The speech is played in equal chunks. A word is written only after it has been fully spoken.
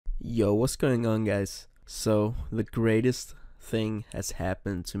Yo, what's going on, guys? So, the greatest thing has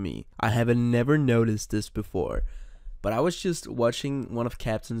happened to me. I have never noticed this before, but I was just watching one of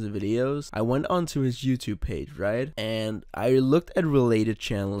Captain's videos. I went onto his YouTube page, right? And I looked at related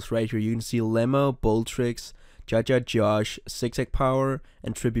channels right here. You can see Lemmo, Boltrix, Josh, ZigZagPower,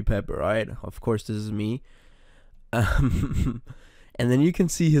 and Trippy Pepper, right? Of course, this is me. And then you can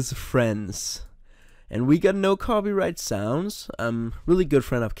see his friends. And we got no copyright sounds. Really good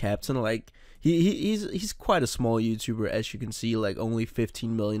friend of Captain. Like he's quite a small YouTuber, as you can see, like only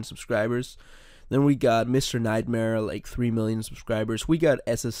 15 million subscribers. Then we got Mr. Nightmare, like 3 million subscribers. We got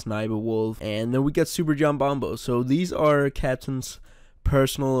SS Sniper Wolf, and then we got Super John Bombo. So these are Captain's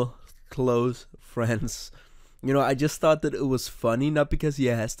personal close friends. You know, I just thought that it was funny, not because he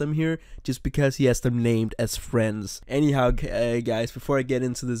has them here, just because he has them named as friends. Anyhow, guys, before I get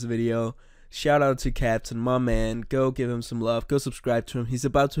into this video, shout out to Captain, my man. Go give him some love. Go subscribe to him. He's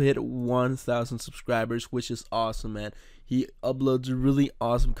about to hit 1,000 subscribers, which is awesome, man. He uploads really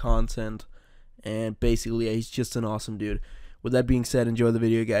awesome content, and basically, he's just an awesome dude. With that being said, enjoy the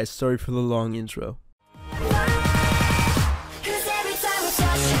video, guys. Sorry for the long intro.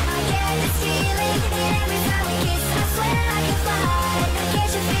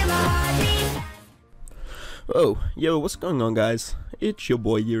 Oh, yo, what's going on, guys? It's your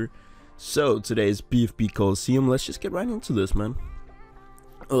boy here. So, today's BFB Colosseum. Let's just get right into this, man.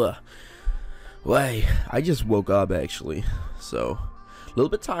 Why? I just woke up, actually. So, a little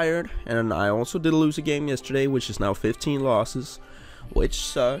bit tired. And I also did lose a game yesterday, which is now 15 losses. Which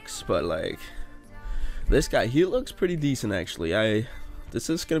sucks, but, like, this guy, he looks pretty decent, actually. This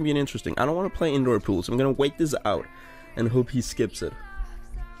is going to be an interesting. I don't want to play indoor pools. I'm going to wait this out and hope he skips it.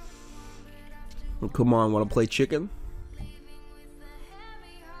 Come on, want to play chicken?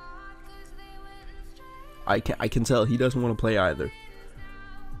 I can tell he doesn't want to play either.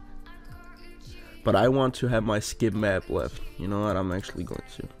 But I want to have my skip map left. You know what? I'm actually going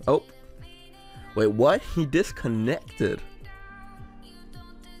to. Oh. Wait, what? He disconnected.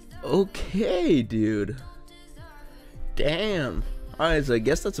 Okay, dude. Damn. Alright, so I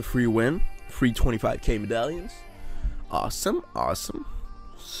guess that's a free win. Free 25k medallions. Awesome, awesome.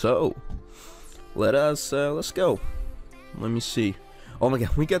 So, let's go. Let me see. Oh my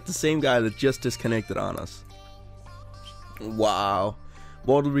god, we got the same guy that just disconnected on us. Wow.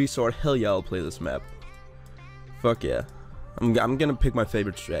 Water Resort, hell yeah, I'll play this map. Fuck yeah. I'm gonna pick my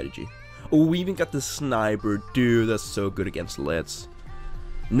favorite strategy. Oh, we even got the sniper. Dude, that's so good against Let's.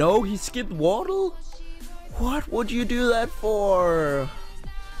 No, he skipped Waddle? What would you do that for?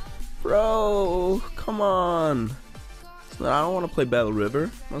 Bro, come on. I don't want to play Battle River.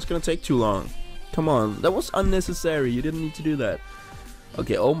 That's gonna take too long. Come on, that was unnecessary. You didn't need to do that.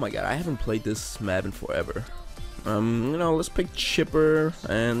 Okay, oh my god, I haven't played this map in forever. You know, let's pick Chipper,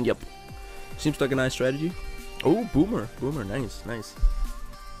 and yep. Seems like a nice strategy. Oh, Boomer, nice, nice.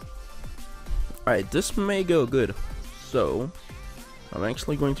 Alright, this may go good. So, I'm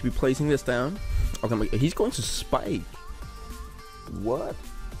actually going to be placing this down. Okay, he's going to spike. What?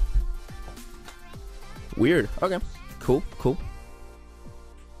 Weird. Okay, cool.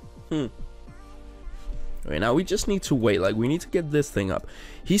 Okay, now we just need to wait. Like, we need to get this thing up.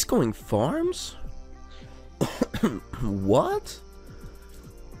 He's going farms? What?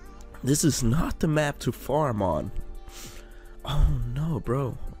 This is not the map to farm on. Oh no,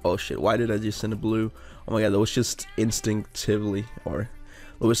 bro. Oh shit, why did I just send a blue? Oh my god, that was just instinctively, or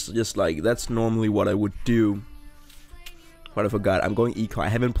it was just like, that's normally what I would do. But I forgot, I'm going eco. I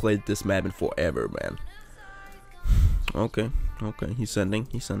haven't played this map in forever, man. Okay, he's sending.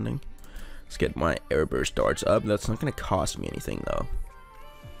 Let's get my airburst darts up. That's not gonna cost me anything though.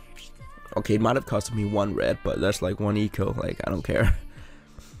 Okay, it might have costed me 1 red, but that's like 1 eco. Like, I don't care.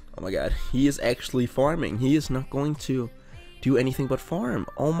 Oh my god, he is actually farming. He is not going to do anything but farm.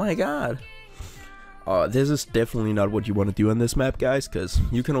 Oh my god. This is definitely not what you want to do on this map, guys, because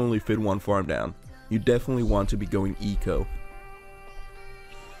you can only fit 1 farm down. You definitely want to be going eco.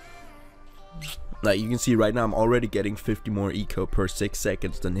 Like, you can see right now I'm already getting 50 more eco per 6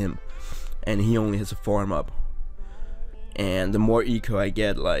 seconds than him, and he only has a farm up. And the more eco I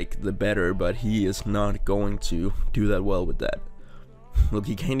get, like, the better, but he is not going to do that well with that. Look,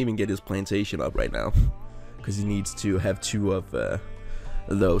 he can't even get his plantation up right now, because he needs to have 2 of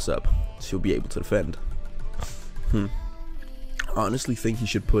those up, so he'll be able to defend. I honestly think he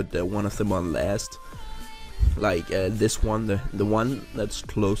should put one of them on last. Like, this one, the one that's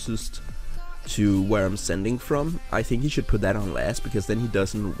closest to where I'm sending from, I think he should put that on last, because then he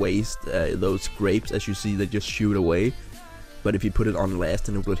doesn't waste those grapes, as you see, they just shoot away. But if you put it on last,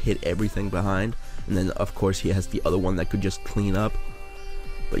 then it would hit everything behind, and then of course he has the other one that could just clean up.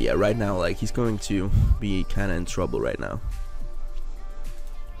 But yeah, right now, like, he's going to be kind of in trouble right now.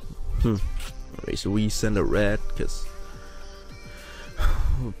 Okay, so we send a red because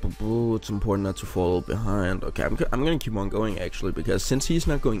it's important not to fall behind. Okay, I'm gonna keep on going actually, because since he's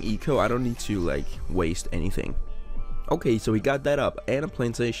not going eco, I don't need to like waste anything. Okay, so we got that up and a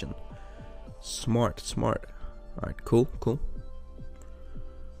plantation. Smart. All right, cool.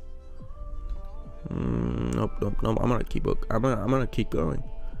 Nope. I'm gonna keep going.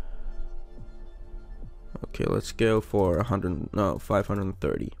 Okay, let's go for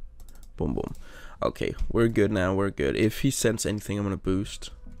 530. Boom. Okay, we're good now. We're good. If he sends anything, I'm gonna boost.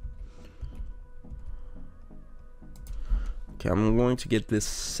 Okay, I'm going to get this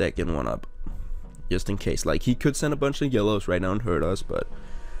second one up, just in case. Like, he could send a bunch of yellows right now and hurt us, but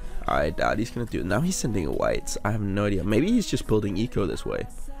I doubt he's gonna do it. Now he's sending a whites. I have no idea. Maybe he's just building eco this way.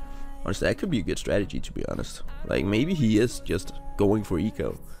 Honestly, that could be a good strategy, to be honest. Like, maybe he is just going for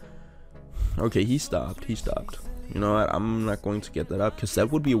eco. Okay, he stopped. You know what? I'm not going to get that up because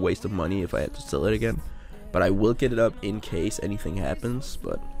that would be a waste of money if I had to sell it again. But I will get it up in case anything happens.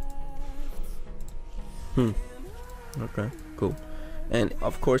 But okay, cool. And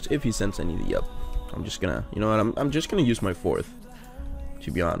of course, if he sends any up, I'm just gonna, you know what? I'm just gonna use my fourth.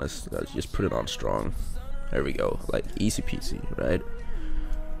 To be honest, let's just put it on strong. There we go, like easy peasy, right?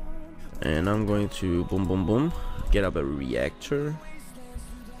 And I'm going to boom, get up a reactor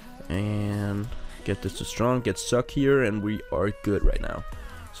and get this to strong, get suck here, and we are good right now.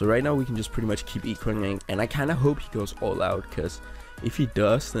 So right now we can just pretty much keep ecoing, and I kind of hope he goes all out, because if he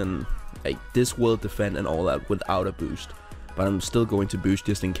does, then like this will defend an all out without a boost. But I'm still going to boost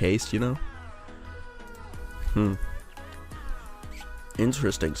just in case, you know.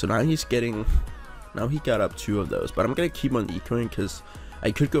 Interesting. So now he's getting, now he got up 2 of those, but I'm gonna keep on ecoing because I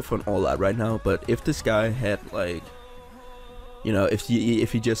could go for an all out right now. But if this guy had like, you know, if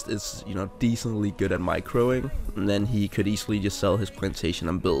he just is, you know, decently good at microing, then he could easily just sell his plantation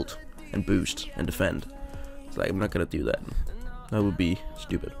and build and boost and defend. It's like, I'm not gonna do that. That would be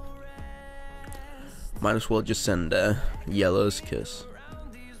stupid. Might as well just send yellows because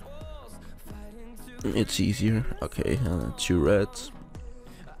it's easier. Okay, 2 reds.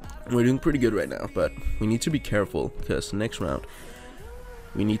 We're doing pretty good right now, but we need to be careful because next round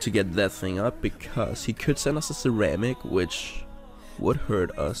we need to get that thing up, because he could send us a ceramic, which would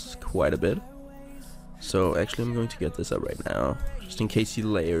hurt us quite a bit. So actually I'm going to get this up right now, just in case he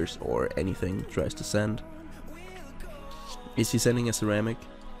layers or anything tries to send. Is he sending a ceramic?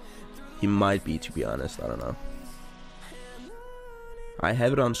 He might be, to be honest. I don't know. I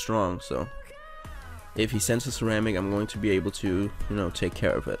have it on strong, so if he sends a ceramic, I'm going to be able to, you know, take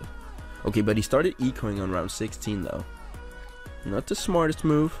care of it. Okay, but he started ecoing on round 16 though. Not the smartest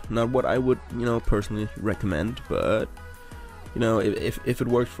move, not what I would, you know, personally recommend, but you know, if it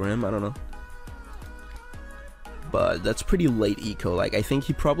worked for him, I don't know. But that's pretty late eco. Like, I think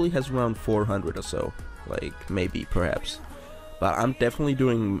he probably has around 400 or so, like maybe, perhaps. But I'm definitely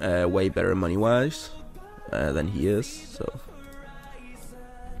doing way better money wise than he is. So,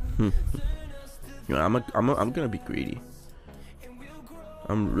 you know, I'm gonna be greedy.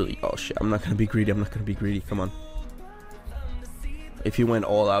 I'm really, oh shit, I'm not gonna be greedy. Come on. If he went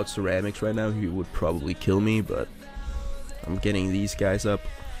all out ceramics right now, he would probably kill me, but I'm getting these guys up.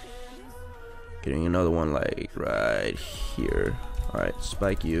 Getting another one like right here. Alright,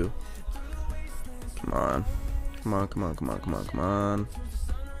 spike you. Come on. Come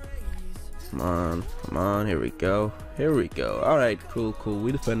on. Here we go. Alright, cool.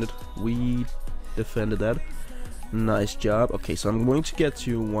 We defended that. Nice job. Okay, so I'm going to get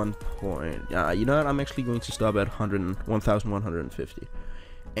to 1 point. You know what? I'm actually going to stop at 1,150.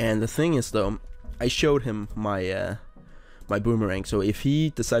 And the thing is, though, I showed him my my boomerang. So if he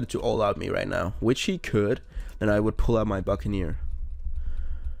decided to all out me right now, which he could, then I would pull out my Buccaneer.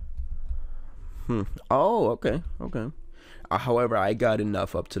 Oh, okay. However, I got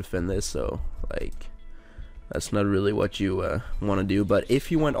enough up to defend this, so like that's not really what you want to do. But if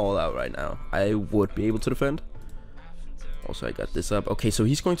he went all out right now, I would be able to defend. Also, I got this up. Okay, so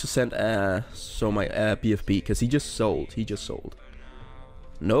he's going to send so my BFB, because he just sold.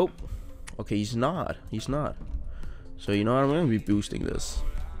 Nope. Okay, he's not. So you know what? I'm gonna be boosting this,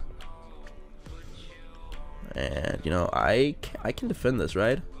 and you know I can defend this,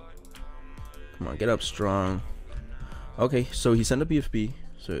 right? Come on, get up strong. Okay, so he sent a BFB.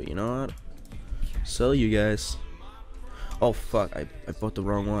 So you know what? Sell you guys. Oh fuck! I bought the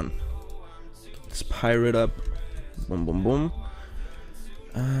wrong one. Let's pirate up. Boom.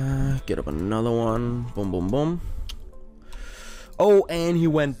 Get up another one. Boom. Oh, and he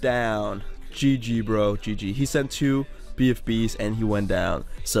went down. GG, bro. GG. He sent 2. BFBs and he went down.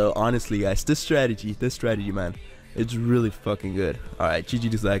 So honestly guys, this strategy man, it's really fucking good. Alright,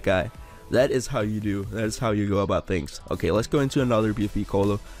 GG to that guy. That is how you do, that is how you go about things. Okay, let's go into another BFB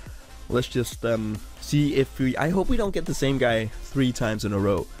colo. Let's just see if we, I hope we don't get the same guy 3 times in a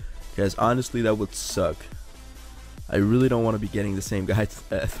row, because honestly that would suck. I really don't want to be getting the same guy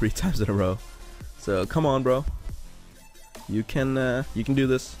 3 times in a row. So come on bro, you can do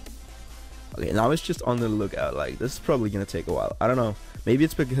this. Okay, now it's just on the lookout. Like, this is probably gonna take a while. I don't know, maybe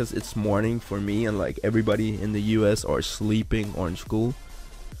it's because it's morning for me and like everybody in the US are sleeping or in school.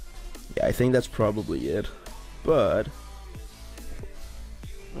 Yeah, I think that's probably it. But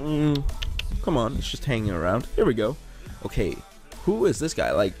come on, it's just hanging around. Here we go. Okay, who is this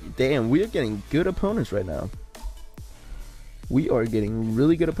guy? Like, damn, we are getting good opponents right now. We are getting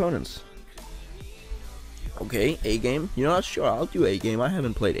really good opponents. Okay, A game. You know what? Sure, I'll do A game. I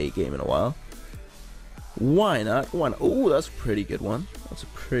haven't played A game in a while. Why not? Why not? Oh, that's a pretty good one. That's a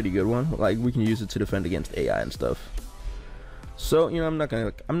pretty good one. Like, we can use it to defend against AI and stuff. So, you know, I'm not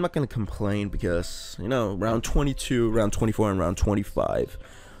gonna complain, because, you know, round 22, round 24, and round 25,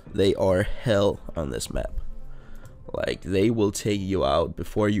 they are hell on this map. Like, they will take you out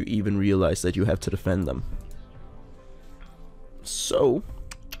before you even realize that you have to defend them. So,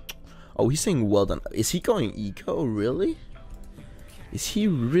 oh, he's saying well done. Is he going eco, really? Is he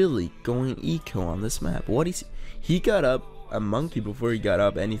really going eco on this map? What is he got up a monkey before he got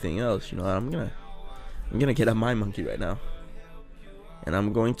up anything else? You know, I'm gonna get up my monkey right now. And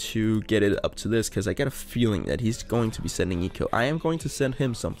I'm going to get it up to this, because I get a feeling that he's going to be sending eco. I am going to send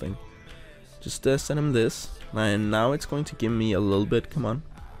him something. Just send him this. And now it's going to give me a little bit. Come on.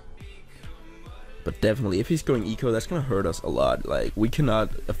 But definitely, if he's going eco, that's going to hurt us a lot. Like, we cannot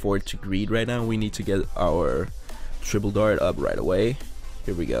afford to greed right now. We need to get our triple dart up right away.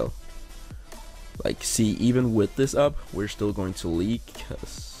 Here we go. Like, see, even with this up, we're still going to leak.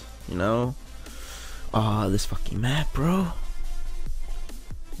 Because, you know. Ah, this fucking map, bro.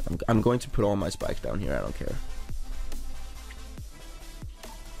 I'm going to put all my spikes down here. I don't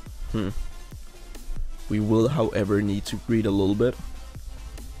care. We will, however, need to greed a little bit.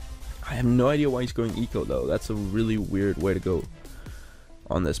 I have no idea why he's going eco though. That's a really weird way to go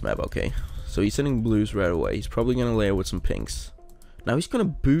on this map. Okay, so he's sending blues right away. He's probably gonna layer with some pinks. Now he's gonna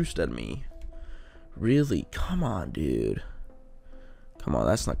boost at me. Really? Come on, dude. Come on,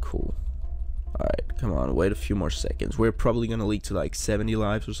 that's not cool. Alright, come on, wait a few more seconds. We're probably gonna leak to like 70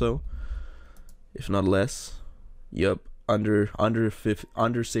 lives or so, if not less. Yup, under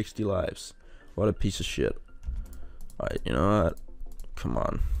 60 lives. What a piece of shit. Alright, you know what? Come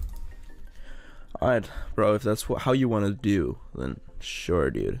on. Alright, bro, if that's how you want to do, then sure,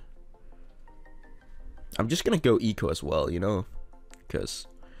 dude. I'm just gonna go eco as well, you know, because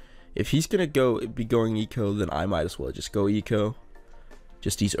if he's gonna be going eco, then I might as well just go eco.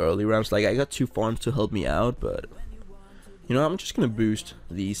 Just these early rounds. Like, I got 2 farms to help me out, but you know, I'm just gonna boost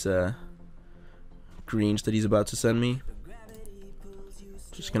these greens that he's about to send me.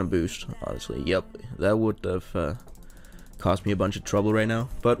 Just gonna boost, honestly. Yep, that would have caused me a bunch of trouble right now,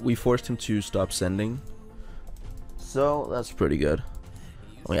 but we forced him to stop sending, so that's pretty good.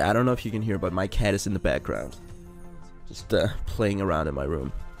 I mean, I don't know if you can hear, but my cat is in the background, just playing around in my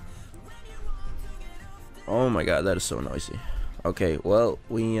room. Oh my god, that is so noisy. Okay, well,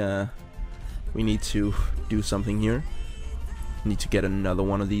 we need to do something here. Need to get another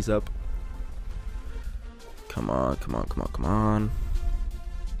one of these up. Come on, come on, come on, come on.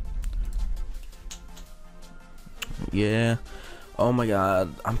 Yeah. Oh my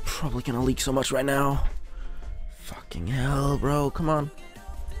god, I'm probably gonna leak so much right now. Fucking hell, bro. Come on.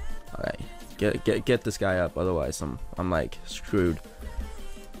 Alright, get this guy up, otherwise I'm like screwed.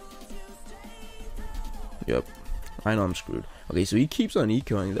 Yep, I know I'm screwed. Okay, so he keeps on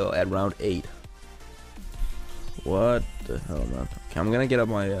ecoing though at round 8. What the hell, man? Okay, I'm gonna get up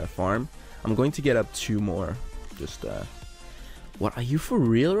my farm. I'm going to get up 2 more. Just what, are you for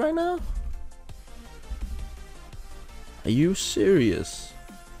real right now? Are you serious?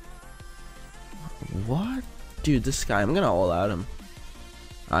 What? Dude, this guy, I'm gonna all out him.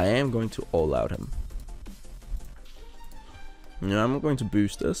 I am going to all out him. You know, I'm going to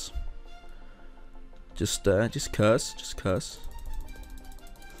boost this. Just cuss.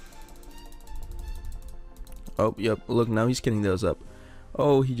 Oh, yep, look, now he's getting those up.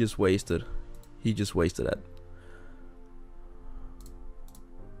 Oh, he just wasted. He just wasted that.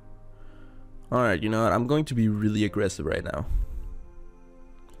 Alright, you know what? I'm going to be really aggressive right now.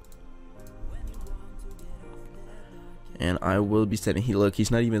 And I will be sending... Look,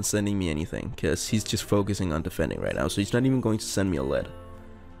 he's not even sending me anything, because he's just focusing on defending right now. So he's not even going to send me a lead.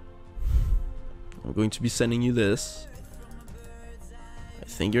 I'm going to be sending you this.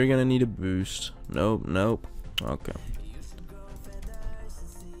 think you're gonna need a boost. Nope, nope. Okay.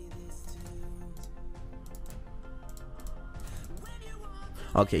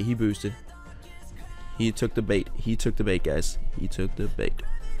 Okay, he boosted. He took the bait. He took the bait, guys. He took the bait.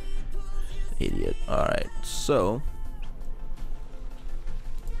 Idiot. Alright, so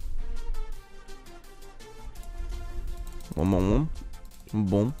boom.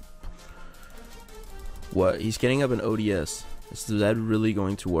 Boom. What? He's getting up an ODS. Is that really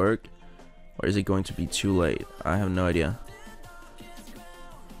going to work? Or is it going to be too late? I have no idea.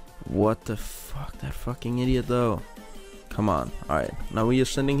 What the fuck? That fucking idiot though. Come on. Alright. Now we are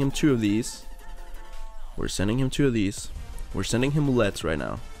sending him 2 of these. We're sending him 2 of these. We're sending him LEDs right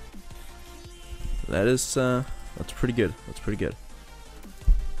now. That is that's pretty good. That's pretty good.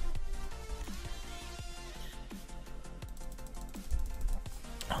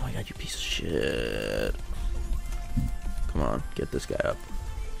 Oh my god, you piece of shit. Come on, get this guy up.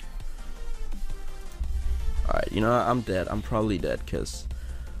 Alright, you know, I'm dead. I'm probably dead because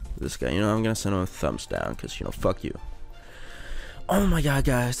this guy, you know, I'm gonna send him a thumbs down because, you know, fuck you. Oh my god,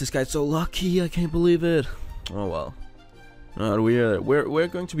 guys, this guy's so lucky. I can't believe it. Oh well. We're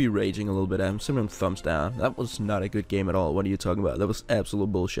going to be raging a little bit. I'm sending him thumbs down. That was not a good game at all. What are you talking about? That was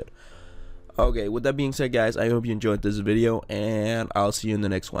absolute bullshit. Okay, with that being said, guys, I hope you enjoyed this video, and I'll see you in the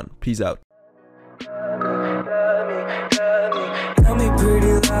next one. Peace out.